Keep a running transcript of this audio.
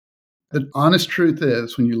The honest truth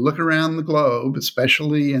is, when you look around the globe,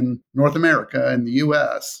 especially in North America and the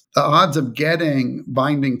US, the odds of getting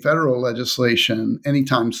binding federal legislation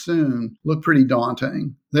anytime soon look pretty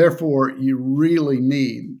daunting. Therefore, you really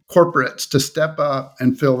need corporates to step up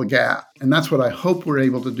and fill the gap. And that's what I hope we're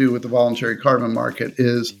able to do with the voluntary carbon market,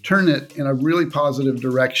 is turn it in a really positive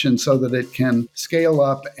direction so that it can scale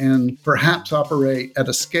up and perhaps operate at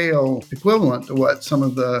a scale equivalent to what some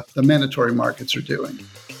of the mandatory markets are doing.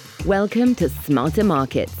 Welcome to Smarter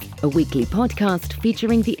Markets, a weekly podcast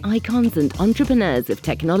featuring the icons and entrepreneurs of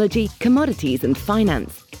technology, commodities and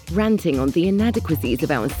finance, ranting on the inadequacies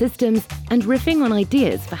of our systems and riffing on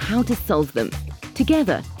ideas for how to solve them.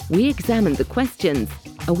 Together, we examine the questions: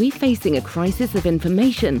 are we facing a crisis of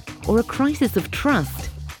information or a crisis of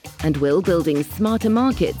trust? And will building smarter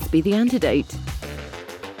markets be the antidote?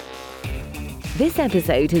 This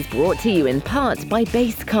episode is brought to you in part by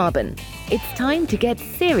Base Carbon. It's time to get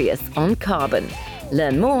serious on carbon.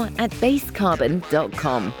 Learn more at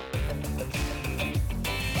basecarbon.com.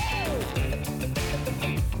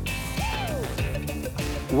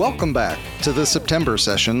 Welcome back to the September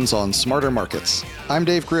sessions on Smarter Markets. I'm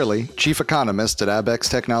Dave Greely, Chief Economist at Abex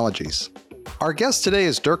Technologies. Our guest today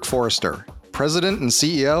is Dirk Forrister, President and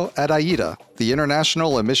CEO at IETA, the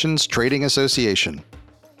International Emissions Trading Association.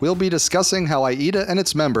 We'll be discussing how IETA and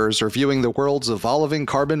its members are viewing the world's evolving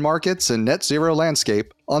carbon markets and net zero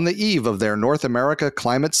landscape on the eve of their North America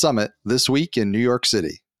Climate Summit this week in New York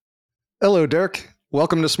City. Hello, Dirk.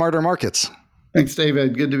 Welcome to Smarter Markets. Thanks,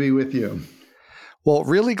 David. Good to be with you. Well,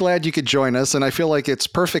 really glad you could join us, and I feel like it's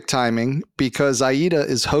perfect timing because IETA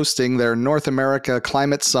is hosting their North America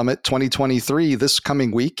Climate Summit 2023 this coming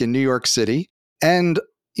week in New York City. And,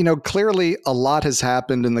 clearly a lot has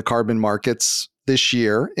happened in the carbon markets this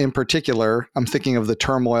year. In particular, I'm thinking of the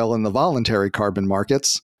turmoil in the voluntary carbon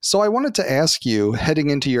markets. So I wanted to ask you, heading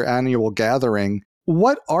into your annual gathering,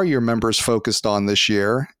 what are your members focused on this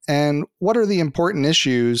year, and what are the important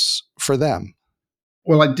issues for them?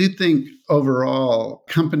 Well, I do think overall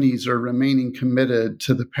companies are remaining committed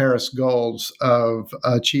to the Paris goals of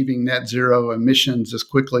achieving net zero emissions as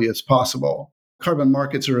quickly as possible. Carbon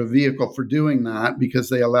markets are a vehicle for doing that because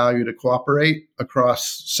they allow you to cooperate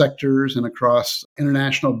across sectors and across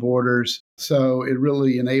international borders. So it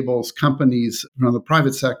really enables companies from the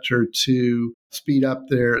private sector to speed up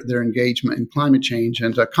their engagement in climate change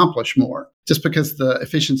and to accomplish more, just because the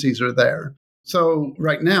efficiencies are there. So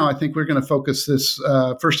right now, I think we're going to focus this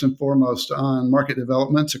first and foremost on market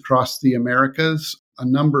developments across the Americas. A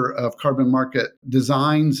number of carbon market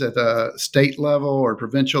designs at a state level or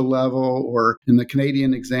provincial level, or in the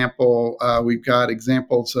Canadian example, we've got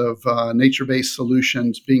examples of nature-based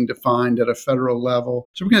solutions being defined at a federal level.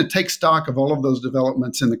 So we're going to take stock of all of those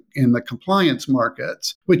developments in the compliance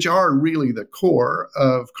markets, which are really the core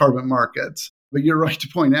of carbon markets. But you're right to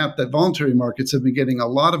point out that voluntary markets have been getting a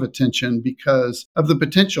lot of attention because of the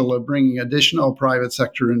potential of bringing additional private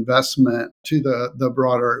sector investment to the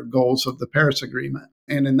broader goals of the Paris Agreement.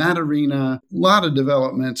 And in that arena, a lot of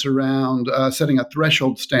developments around setting a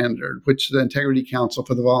threshold standard, which the Integrity Council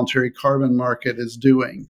for the Voluntary Carbon Market is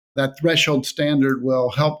doing. That threshold standard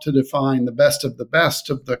will help to define the best of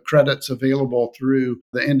the credits available through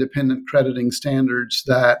the independent crediting standards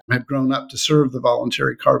that have grown up to serve the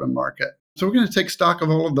voluntary carbon market. So we're going to take stock of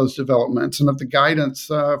all of those developments and of the guidance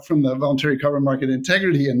from the Voluntary Carbon Market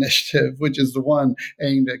Integrity Initiative, which is the one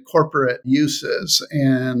aimed at corporate uses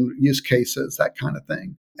and use cases, that kind of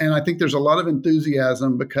thing. And I think there's a lot of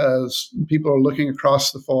enthusiasm because people are looking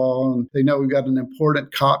across the fall and they know we've got an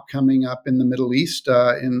important COP coming up in the Middle East,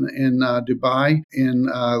 in Dubai in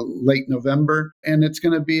late November. And it's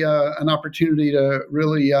going to be an opportunity to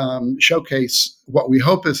really showcase what we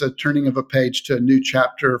hope is a turning of a page to a new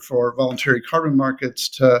chapter for voluntary carbon markets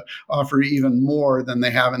to offer even more than they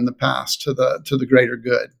have in the past to the greater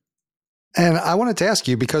good. And I wanted to ask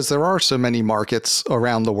you, because there are so many markets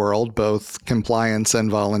around the world, both compliance and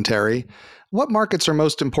voluntary, what markets are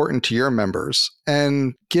most important to your members?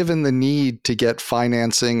 And given the need to get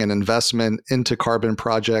financing and investment into carbon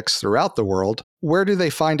projects throughout the world, where do they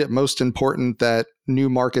find it most important that new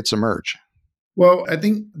markets emerge? Well, I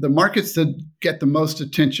think the markets that get the most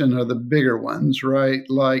attention are the bigger ones, right?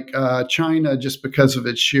 Like China, just because of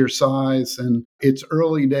its sheer size, and it's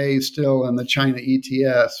early days still in the China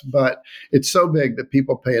ETS, but it's so big that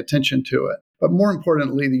people pay attention to it. But more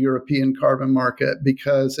importantly, the European carbon market,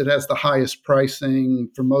 because it has the highest pricing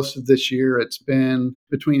for most of this year. It's been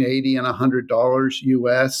between $80 and $100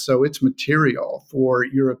 US. So it's material for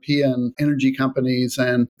European energy companies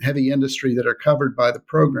and heavy industry that are covered by the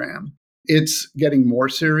program. it's getting more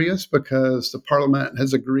serious because the parliament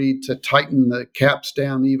has agreed to tighten the caps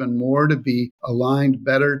down even more to be aligned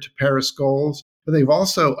better to Paris goals. But they've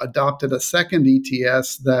also adopted a second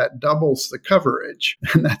ETS that doubles the coverage.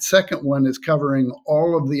 And that second one is covering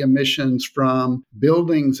all of the emissions from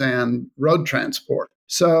buildings and road transport.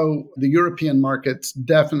 So the European markets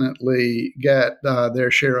definitely get their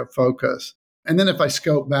share of focus. And then if I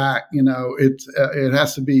scope back, it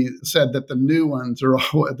has to be said that the new ones are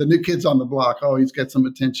the new kids on the block always get some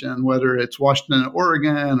attention, whether it's Washington and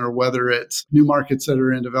Oregon or whether it's new markets that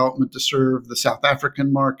are in development to serve the South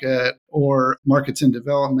African market or markets in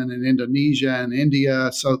development in Indonesia and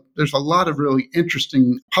India. So there's a lot of really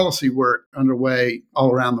interesting policy work underway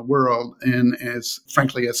all around the world. And as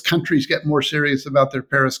countries get more serious about their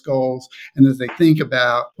Paris goals and as they think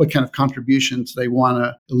about what kind of contributions they want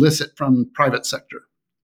to elicit from private sector.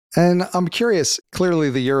 And I'm curious, clearly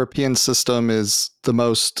the European system is the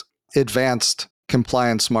most advanced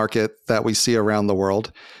compliance market that we see around the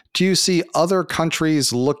world. Do you see other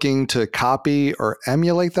countries looking to copy or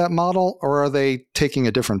emulate that model, or are they taking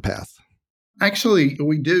a different path? Actually,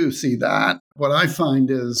 we do see that. What I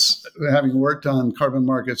find is, having worked on carbon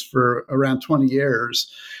markets for around 20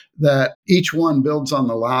 years, that each one builds on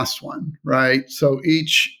the last one, right? So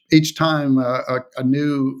each time a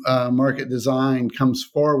new market design comes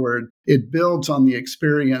forward, it builds on the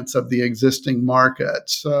experience of the existing market.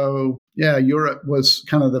 So yeah, Europe was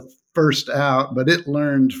kind of the first out, but it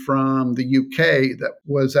learned from the UK that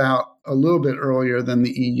was out a little bit earlier than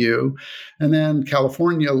the EU. And then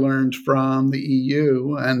California learned from the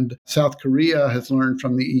EU, and South Korea has learned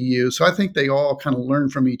from the EU. So I think they all kind of learn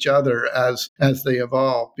from each other as they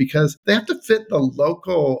evolve, because they have to fit the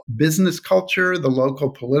local business culture, the local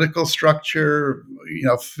political structure,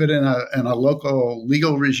 fit in a local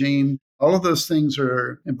legal regime. All of those things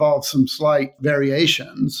involve some slight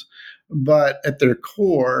variations, but at their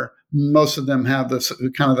core, most of them have this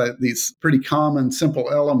these pretty common, simple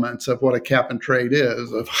elements of what a cap and trade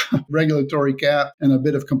is, of regulatory cap and a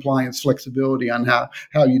bit of compliance flexibility on how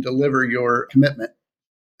you deliver your commitment.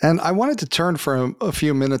 And I wanted to turn for a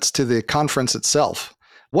few minutes to the conference itself.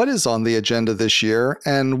 What is on the agenda this year,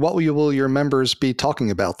 and what will your members be talking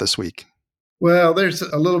about this week? Well, there's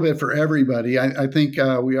a little bit for everybody. I think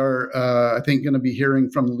we are, going to be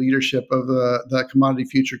hearing from the leadership of the Commodity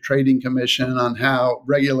Future Trading Commission on how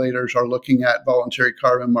regulators are looking at voluntary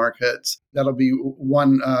carbon markets. That'll be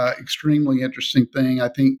one extremely interesting thing. I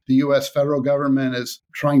think the U.S. federal government is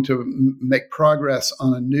trying to make progress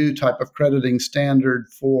on a new type of crediting standard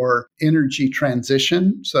for energy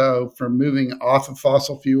transition. So for moving off of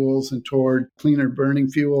fossil fuels and toward cleaner burning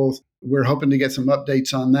fuels. We're hoping to get some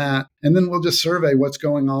updates on that. And then we'll just survey what's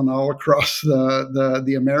going on all across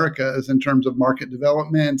the Americas in terms of market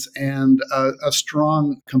developments and a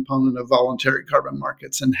strong component of voluntary carbon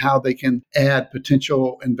markets and how they can add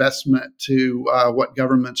potential investment to what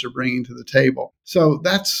governments are bringing to the table. So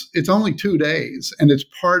it's only 2 days, and it's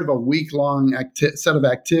part of a week-long set of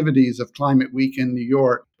activities of Climate Week in New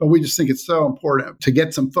York. But we just think it's so important to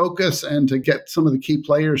get some focus and to get some of the key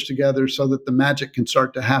players together so that the magic can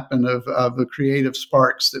start to happen of the creative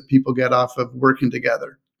sparks that people get off of working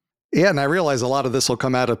together. Yeah, and I realize a lot of this will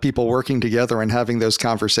come out of people working together and having those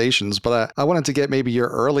conversations, but I wanted to get maybe your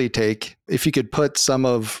early take. If you could put some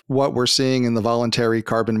of what we're seeing in the voluntary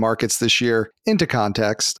carbon markets this year into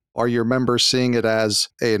context. Are your members seeing it as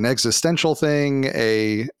an existential thing,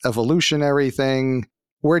 a evolutionary thing?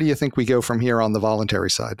 Where do you think we go from here on the voluntary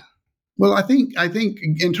side? Well, I think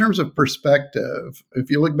in terms of perspective,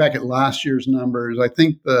 if you look back at last year's numbers, I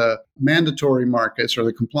think the mandatory markets or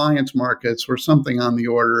the compliance markets were something on the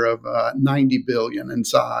order of 90 billion in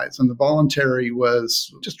size, and the voluntary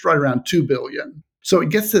was just right around 2 billion. So it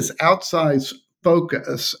gets this outsized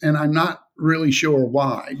focus, and I'm not really sure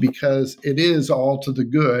why, because it is all to the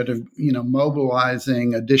good of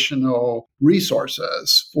mobilizing additional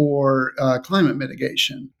resources for climate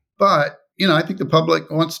mitigation. But I think the public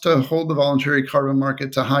wants to hold the voluntary carbon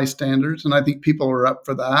market to high standards, and I think people are up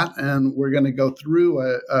for that. And we're going to go through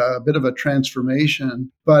a bit of a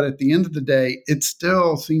transformation. But at the end of the day, it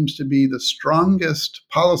still seems to be the strongest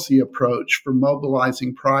policy approach for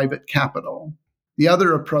mobilizing private capital. The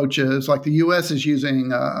other approaches, like the U.S. is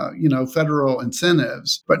using, federal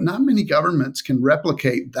incentives, but not many governments can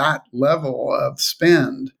replicate that level of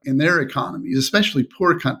spend in their economies, especially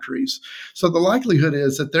poor countries. So the likelihood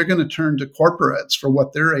is that they're going to turn to corporates for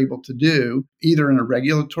what they're able to do, either in a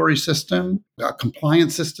regulatory system, a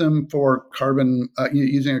compliance system for carbon,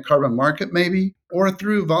 using a carbon market maybe, or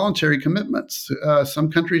through voluntary commitments.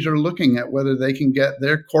 Some countries are looking at whether they can get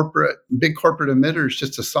their big corporate emitters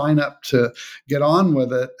just to sign up to get on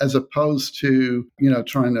with it, as opposed to,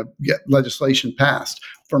 trying to get legislation passed.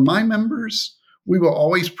 For my members, we will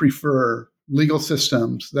always prefer legal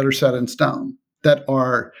systems that are set in stone, that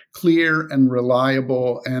are clear and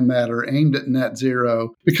reliable, and that are aimed at net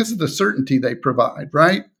zero because of the certainty they provide,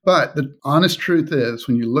 right? But the honest truth is,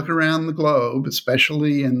 when you look around the globe,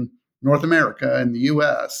 especially in North America and the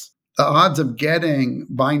US, the odds of getting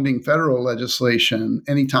binding federal legislation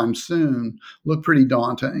anytime soon look pretty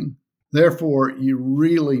daunting. Therefore, you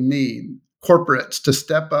really need corporates to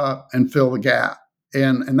step up and fill the gap.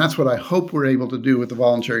 And that's what I hope we're able to do with the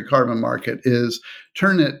voluntary carbon market, is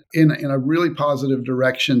turn it in a really positive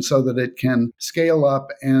direction so that it can scale up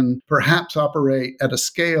and perhaps operate at a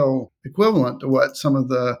scale equivalent to what some of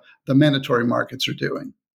the mandatory markets are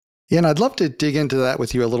doing. Yeah, and I'd love to dig into that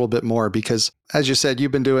with you a little bit more because, as you said,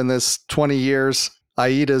 you've been doing this 20 years.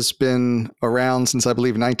 IETA's been around since, I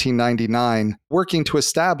believe, 1999, working to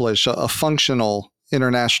establish a functional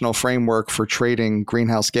international framework for trading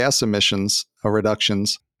greenhouse gas emissions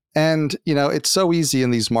reductions. And, it's so easy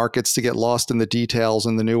in these markets to get lost in the details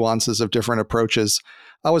and the nuances of different approaches.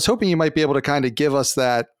 I was hoping you might be able to kind of give us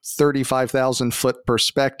that 35,000 foot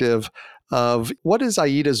perspective of what is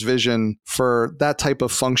IETA's vision for that type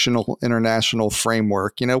of functional international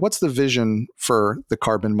framework? What's the vision for the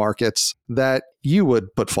carbon markets that you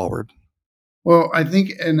would put forward? Well, I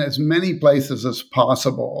think in as many places as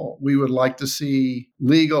possible, we would like to see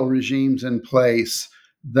legal regimes in place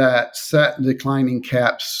that set declining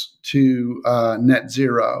caps to net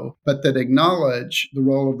zero, but that acknowledge the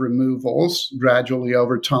role of removals gradually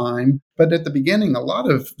over time. But at the beginning,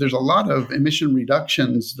 there's a lot of emission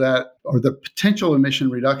reductions or the potential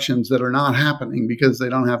emission reductions that are not happening because they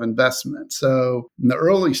don't have investment. So in the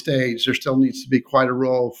early stage, there still needs to be quite a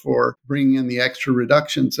role for bringing in the extra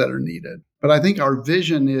reductions that are needed. But I think our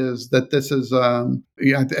vision is that this is, at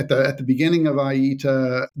the beginning of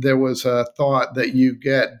IETA, there was a thought that you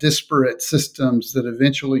get disparate systems that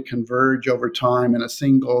eventually converge over time in a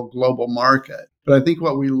single global market. But I think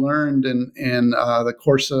what we learned in the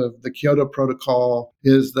course of the Kyoto Protocol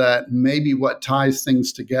is that maybe what ties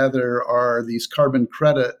things together are these carbon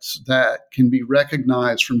credits that can be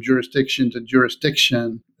recognized from jurisdiction to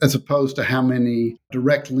jurisdiction, as opposed to how many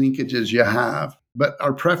direct linkages you have. But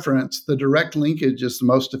our preference, the direct linkage, is the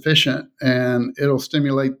most efficient, and it'll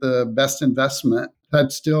stimulate the best investment.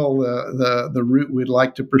 That's still the route we'd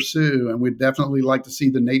like to pursue. And we'd definitely like to see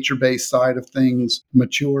the nature-based side of things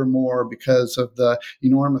mature more because of the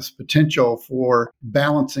enormous potential for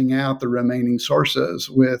balancing out the remaining sources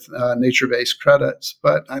with nature-based credits.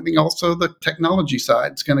 But I think also the technology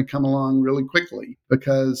side is going to come along really quickly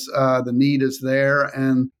because the need is there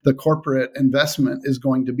and the corporate investment is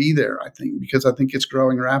going to be there, I think, because I think it's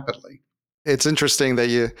growing rapidly. It's interesting that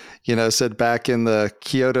you said back in the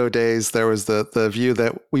Kyoto days, there was the view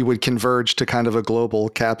that we would converge to kind of a global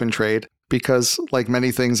cap and trade because, like many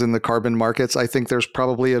things in the carbon markets, I think there's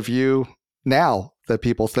probably a view now that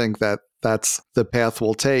people think that that's the path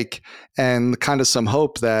we'll take, and kind of some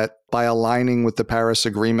hope that by aligning with the Paris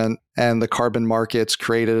Agreement and the carbon markets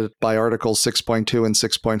created by Articles 6.2 and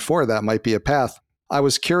 6.4, that might be a path. I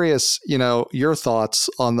was curious, your thoughts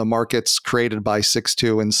on the markets created by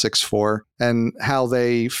 6.2 and 6.4 and how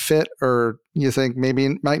they fit, or you think maybe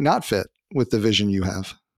might not fit with the vision you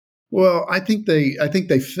have. Well, I think they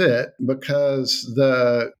fit because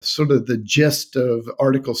the gist of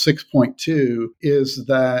Article 6.2 is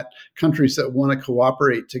that countries that want to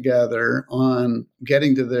cooperate together on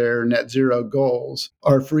getting to their net zero goals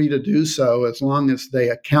are free to do so as long as they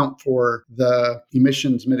account for the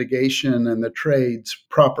emissions mitigation and the trades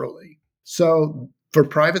properly. So for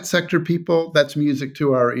private sector people, that's music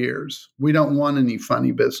to our ears. We don't want any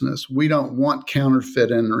funny business. We don't want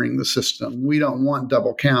counterfeit entering the system. We don't want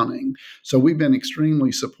double counting. So we've been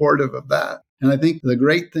extremely supportive of that. And I think the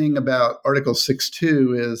great thing about Article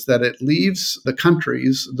 6.2 is that it leaves the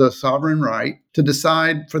countries the sovereign right to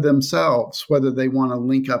decide for themselves whether they want to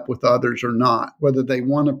link up with others or not, whether they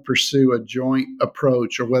want to pursue a joint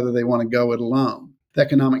approach or whether they want to go it alone. The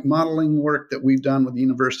economic modeling work that we've done with the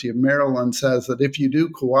University of Maryland says that if you do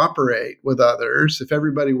cooperate with others, if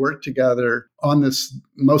everybody worked together on this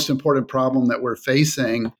most important problem that we're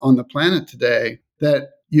facing on the planet today,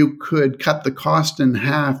 that you could cut the cost in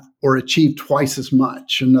half or achieve twice as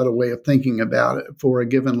much, another way of thinking about it, for a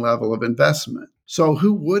given level of investment. So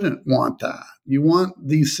who wouldn't want that? You want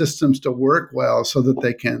these systems to work well so that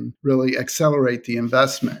they can really accelerate the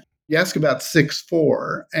investment. You ask about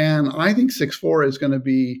 6.4, and I think 6.4 is going to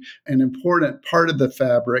be an important part of the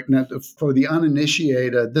fabric. Now, for the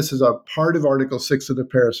uninitiated, this is a part of Article 6 of the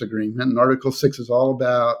Paris Agreement. And Article 6 is all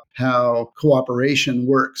about how cooperation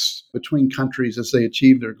works between countries as they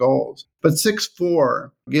achieve their goals. But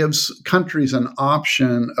 6.4 gives countries an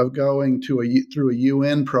option of going through a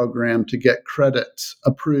UN program to get credits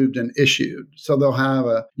approved and issued. So they'll have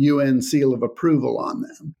a UN seal of approval on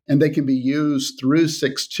them. And they can be used through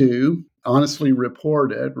 6.2, honestly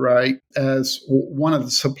reported, right, as one of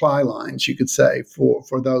the supply lines, you could say,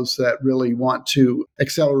 for those that really want to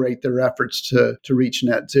accelerate their efforts to reach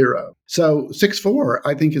net zero. So 6.4,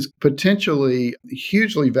 I think, is potentially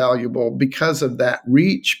hugely valuable because of that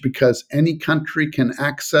reach, because any country can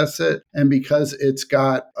access it, and because it's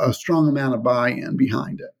got a strong amount of buy-in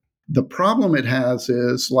behind it. The problem it has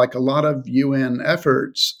is, like a lot of UN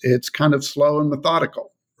efforts, it's kind of slow and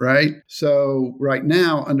methodical, right? So right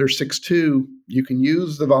now, under 6.2, you can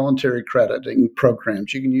use the voluntary crediting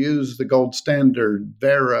programs. You can use the gold standard,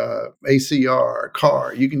 VERA, ACR,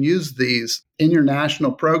 CAR. You can use these in your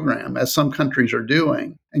national program, as some countries are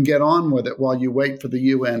doing, and get on with it while you wait for the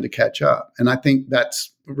UN to catch up. And I think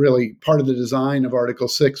that's really part of the design of Article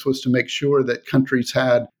 6, was to make sure that countries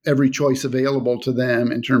had every choice available to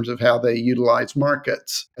them in terms of how they utilize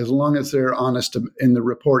markets, as long as they're honest in the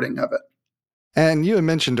reporting of it. And you had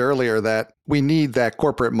mentioned earlier that we need that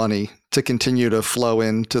corporate money to continue to flow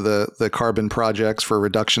into the carbon projects for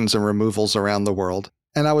reductions and removals around the world.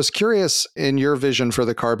 And I was curious, in your vision for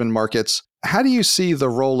the carbon markets, how do you see the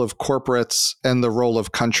role of corporates and the role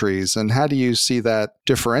of countries? And how do you see that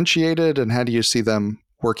differentiated? And how do you see them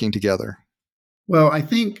working together? Well, I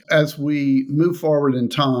think as we move forward in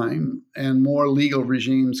time and more legal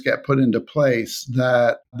regimes get put into place,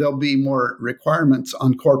 that there'll be more requirements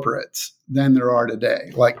on corporates than there are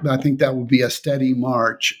today. Like, I think that will be a steady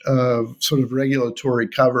march of sort of regulatory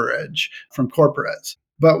coverage from corporates.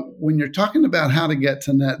 But when you're talking about how to get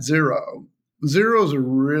to net zero, zero is a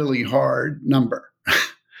really hard number.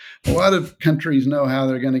 A lot of countries know how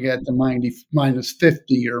they're going to get to minus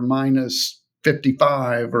 50 or minus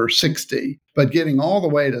 55 or 60, but getting all the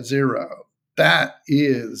way to zero, that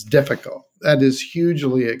is difficult. That is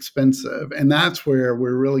hugely expensive. And that's where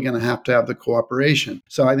we're really going to have the cooperation.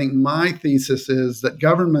 So I think my thesis is that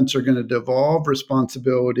governments are going to devolve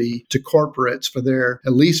responsibility to corporates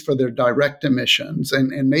at least for their direct emissions,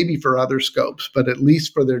 and maybe for other scopes, but at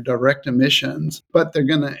least for their direct emissions. But they're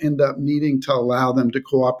going to end up needing to allow them to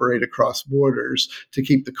cooperate across borders to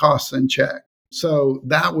keep the costs in check. So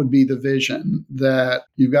that would be the vision, that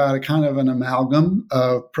you've got a kind of an amalgam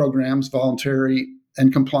of programs, voluntary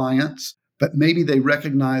and compliance, but maybe they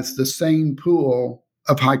recognize the same pool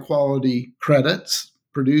of high quality credits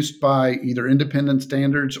produced by either independent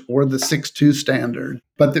standards or the 6.2 standard,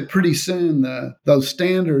 but that pretty soon those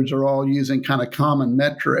standards are all using kind of common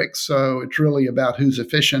metrics. So it's really about who's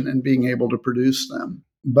efficient in being able to produce them.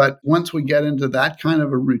 But once we get into that kind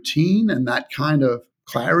of a routine and that kind of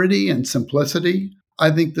clarity and simplicity,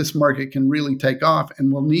 I think this market can really take off,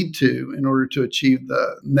 and will need to in order to achieve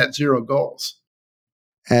the net zero goals.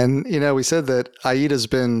 And, we said that IETA's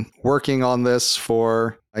been working on this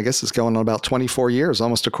for, I guess it's going on about 24 years,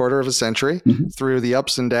 almost a quarter of a century, through the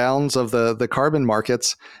ups and downs of the carbon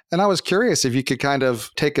markets. And I was curious if you could kind of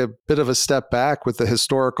take a bit of a step back with the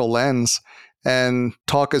historical lens and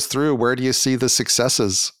talk us through, where do you see the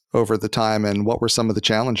successes over the time and what were some of the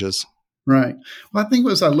challenges? Right. Well, I think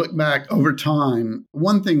as I look back over time,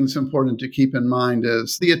 one thing that's important to keep in mind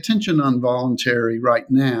is the attention on voluntary right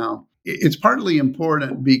now. It's partly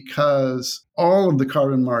important because all of the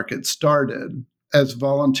carbon markets started as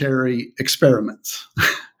voluntary experiments.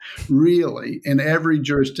 Really, in every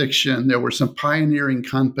jurisdiction, there were some pioneering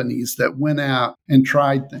companies that went out and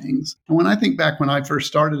tried things. And when I think back when I first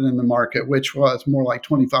started in the market, which was more like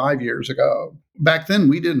 25 years ago, back then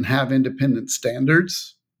we didn't have independent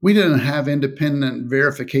standards. We didn't have independent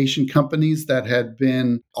verification companies that had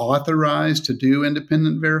been authorized to do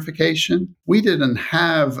independent verification. We didn't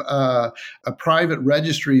have a private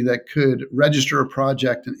registry that could register a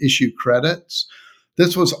project and issue credits.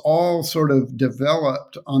 This was all sort of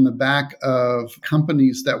developed on the back of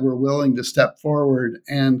companies that were willing to step forward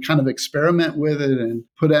and kind of experiment with it and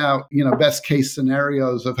put out, best case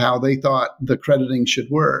scenarios of how they thought the crediting should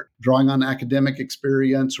work, drawing on academic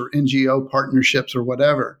experience or NGO partnerships or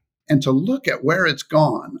whatever. And to look at where it's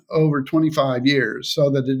gone over 25 years, so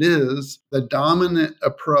that it is the dominant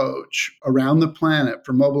approach around the planet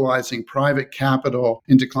for mobilizing private capital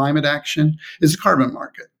into climate action, is the carbon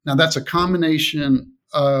market. Now, that's a combination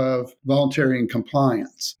of voluntary and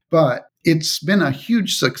compliance, but it's been a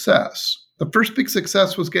huge success. The first big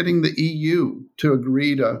success was getting the EU to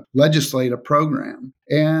agree to legislate a program.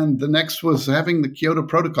 And the next was having the Kyoto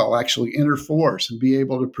Protocol actually enter force and be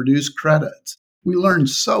able to produce credits. We learned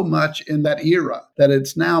so much in that era that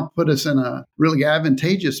it's now put us in a really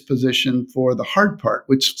advantageous position for the hard part,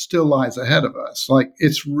 which still lies ahead of us. Like,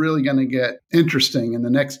 it's really going to get interesting in the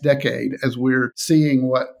next decade as we're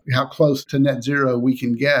seeing how close to net zero we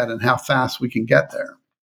can get and how fast we can get there.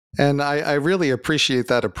 And I really appreciate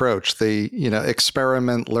that approach, the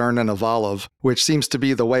experiment, learn, and evolve, which seems to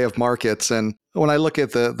be the way of markets. And when I look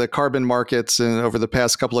at the carbon markets and over the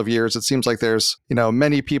past couple of years, it seems like there's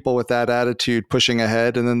many people with that attitude pushing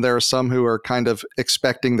ahead, and then there are some who are kind of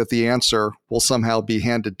expecting that the answer will somehow be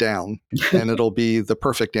handed down and it'll be the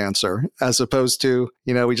perfect answer, as opposed to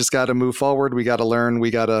we just got to move forward, we got to learn,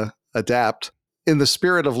 we got to adapt. In the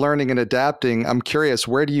spirit of learning and adapting, I'm curious,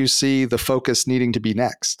 where do you see the focus needing to be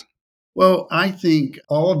next? Well, I think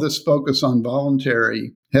all of this focus on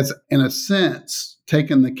voluntary has, in a sense,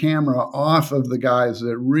 taken the camera off of the guys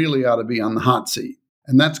that really ought to be on the hot seat.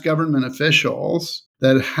 And that's government officials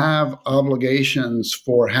that have obligations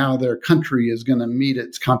for how their country is going to meet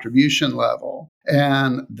its contribution level.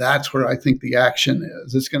 And that's where I think the action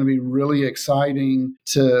is. It's going to be really exciting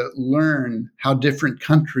to learn how different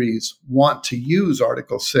countries want to use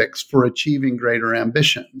Article 6 for achieving greater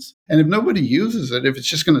ambitions. And if nobody uses it, if it's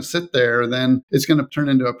just going to sit there, then it's going to turn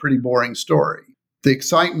into a pretty boring story. The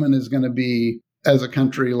excitement is going to be as a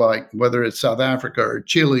country like whether it's South Africa or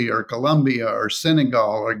Chile or Colombia or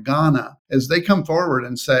Senegal or Ghana, as they come forward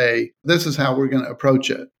and say, this is how we're going to approach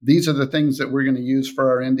it. These are the things that we're going to use for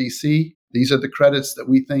our NDC. These are the credits that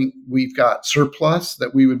we think we've got surplus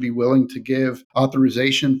that we would be willing to give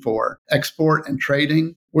authorization for export and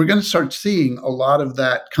trading. We're going to start seeing a lot of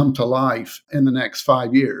that come to life in the next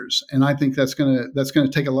 5 years. And I think that's going to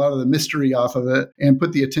take a lot of the mystery off of it and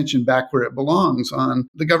put the attention back where it belongs on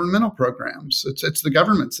the governmental programs. It's the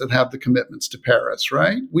governments that have the commitments to Paris,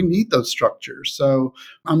 right? We need those structures. So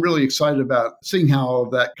I'm really excited about seeing how all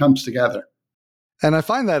of that comes together. And I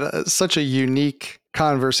find that such a unique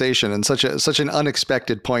conversation and such an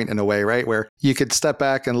unexpected point in a way, right? Where you could step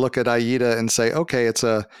back and look at IETA and say, okay, it's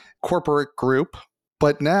a corporate group,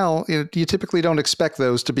 but now you typically don't expect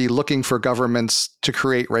those to be looking for governments to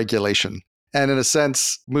create regulation. And in a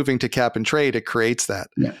sense, moving to cap and trade, it creates that.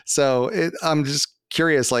 Yeah. So I'm just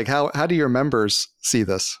curious, like how do your members see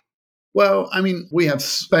this? Well, I mean, we have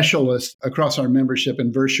specialists across our membership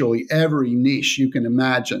in virtually every niche you can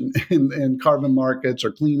imagine in carbon markets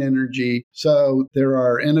or clean energy. So there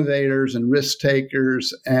are innovators and risk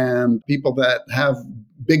takers and people that have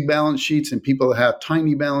big balance sheets and people that have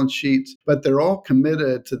tiny balance sheets, but they're all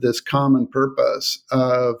committed to this common purpose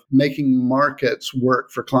of making markets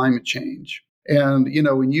work for climate change. And,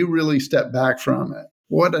 when you really step back from it,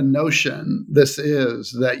 what a notion this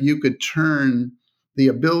is that you could turn the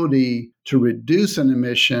ability to reduce an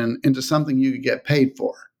emission into something you could get paid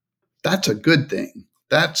for. That's a good thing.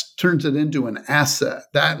 That turns it into an asset.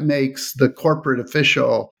 That makes the corporate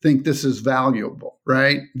official think this is valuable,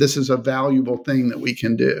 right? This is a valuable thing that we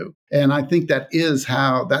can do. And I think that's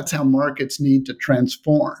how markets need to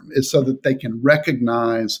transform, is so that they can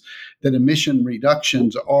recognize that emission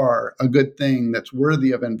reductions are a good thing that's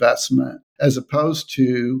worthy of investment, as opposed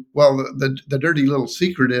to, well, the dirty little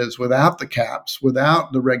secret is without the caps,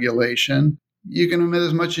 without the regulation, you can emit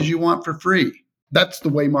as much as you want for free. That's the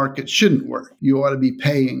way markets shouldn't work. You ought to be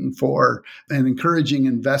paying for and encouraging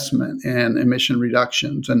investment in emission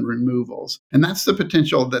reductions and removals. And that's the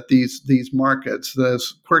potential that these markets,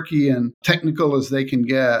 as quirky and technical as they can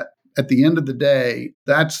get, at the end of the day,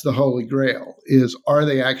 that's the holy grail, is are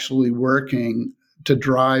they actually working to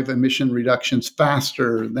drive emission reductions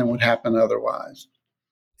faster than would happen otherwise?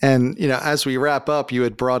 And, as we wrap up, you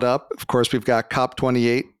had brought up, of course, we've got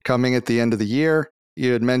COP28 coming at the end of the year.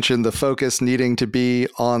 You had mentioned the focus needing to be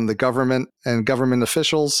on the government and government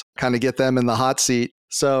officials, kind of get them in the hot seat.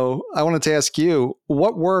 So I wanted to ask you,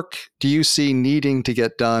 what work do you see needing to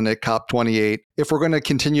get done at COP28 if we're going to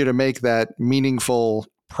continue to make that meaningful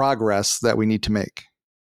progress that we need to make?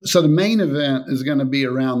 So the main event is going to be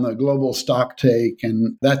around the global stock take,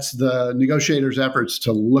 and that's the negotiators' efforts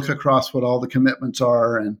to look across what all the commitments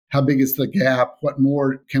are and how big is the gap, what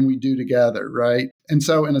more can we do together, right? And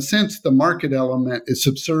so in a sense, the market element is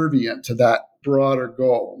subservient to that broader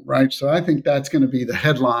goal, right? So I think that's going to be the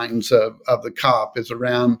headlines of the COP, is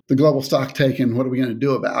around the global stock take and what are we going to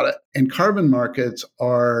do about it? And carbon markets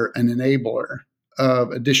are an enabler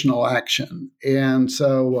of additional action. And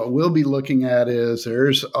so what we'll be looking at is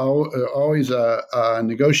there's always a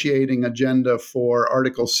negotiating agenda for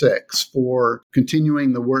Article 6, for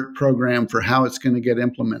continuing the work program for how it's going to get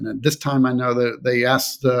implemented. This time I know that they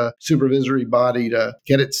asked the supervisory body to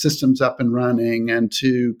get its systems up and running and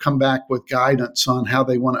to come back with guidance on how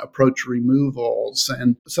they want to approach removals.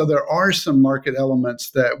 And so there are some market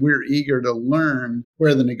elements that we're eager to learn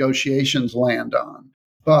where the negotiations land on.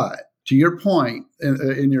 But to your point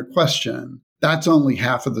in your question, that's only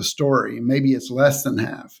half of the story. Maybe it's less than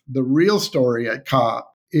half. The real story at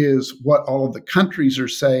COP is what all of the countries are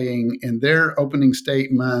saying in their opening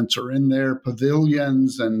statements or in their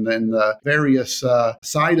pavilions and the various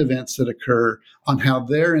side events that occur on how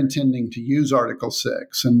they're intending to use Article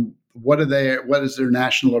 6 and what is their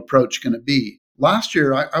national approach going to be. Last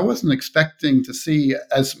year, I wasn't expecting to see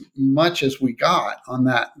as much as we got on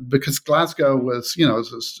that because Glasgow was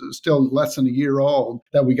still less than a year old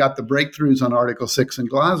that we got the breakthroughs on Article 6 in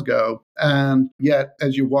Glasgow. And yet,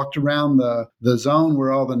 as you walked around the zone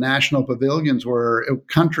where all the national pavilions were,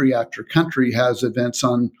 country after country has events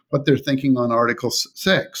on what they're thinking on Article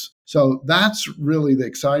 6. So that's really the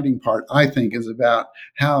exciting part, I think, is about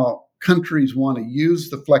how countries want to use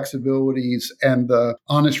the flexibilities and the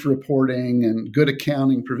honest reporting and good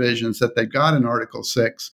accounting provisions that they've got in Article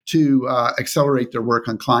 6 to accelerate their work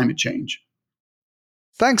on climate change.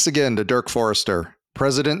 Thanks again to Dirk Forrister,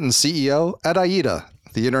 President and CEO at IETA,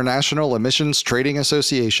 the International Emissions Trading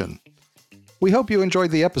Association. We hope you enjoyed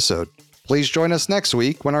the episode. Please join us next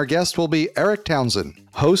week when our guest will be Eric Townsend,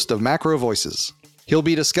 host of Macro Voices. He'll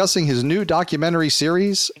be discussing his new documentary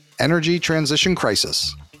series, Energy Transition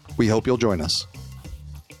Crisis. We hope you'll join us.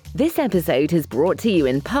 This episode is brought to you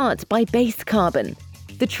in part by Base Carbon.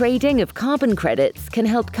 The trading of carbon credits can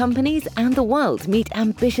help companies and the world meet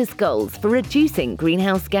ambitious goals for reducing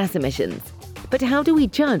greenhouse gas emissions. But how do we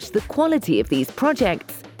judge the quality of these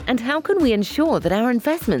projects? And how can we ensure that our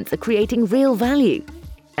investments are creating real value?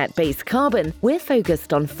 At Base Carbon, we're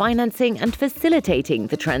focused on financing and facilitating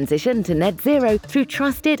the transition to net zero through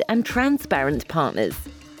trusted and transparent partners.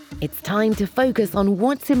 It's time to focus on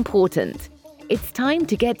what's important. It's time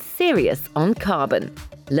to get serious on carbon.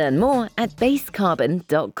 Learn more at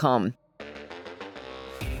basecarbon.com.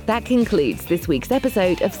 That concludes this week's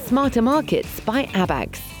episode of Smarter Markets by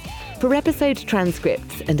Abax. For episode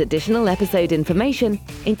transcripts and additional episode information,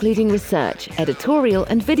 including research, editorial,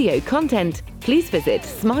 and video content, please visit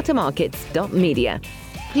smartermarkets.media.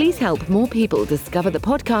 Please help more people discover the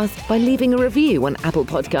podcast by leaving a review on Apple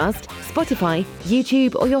Podcast, Spotify,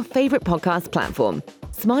 YouTube, or your favorite podcast platform.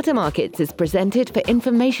 Smarter Markets is presented for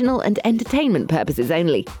informational and entertainment purposes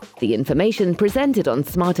only. The information presented on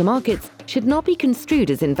Smarter Markets should not be construed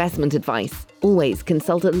as investment advice. Always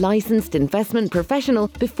consult a licensed investment professional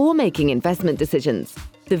before making investment decisions.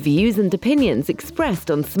 The views and opinions expressed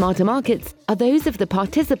on Smarter Markets are those of the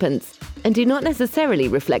participants and do not necessarily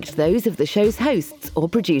reflect those of the show's hosts or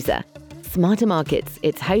producer. Smarter Markets,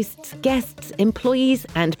 its hosts, guests, employees,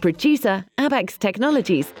 and producer, Abax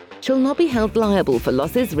Technologies, shall not be held liable for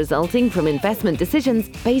losses resulting from investment decisions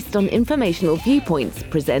based on informational viewpoints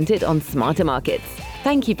presented on Smarter Markets.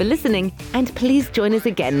 Thank you for listening, and please join us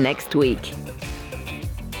again next week.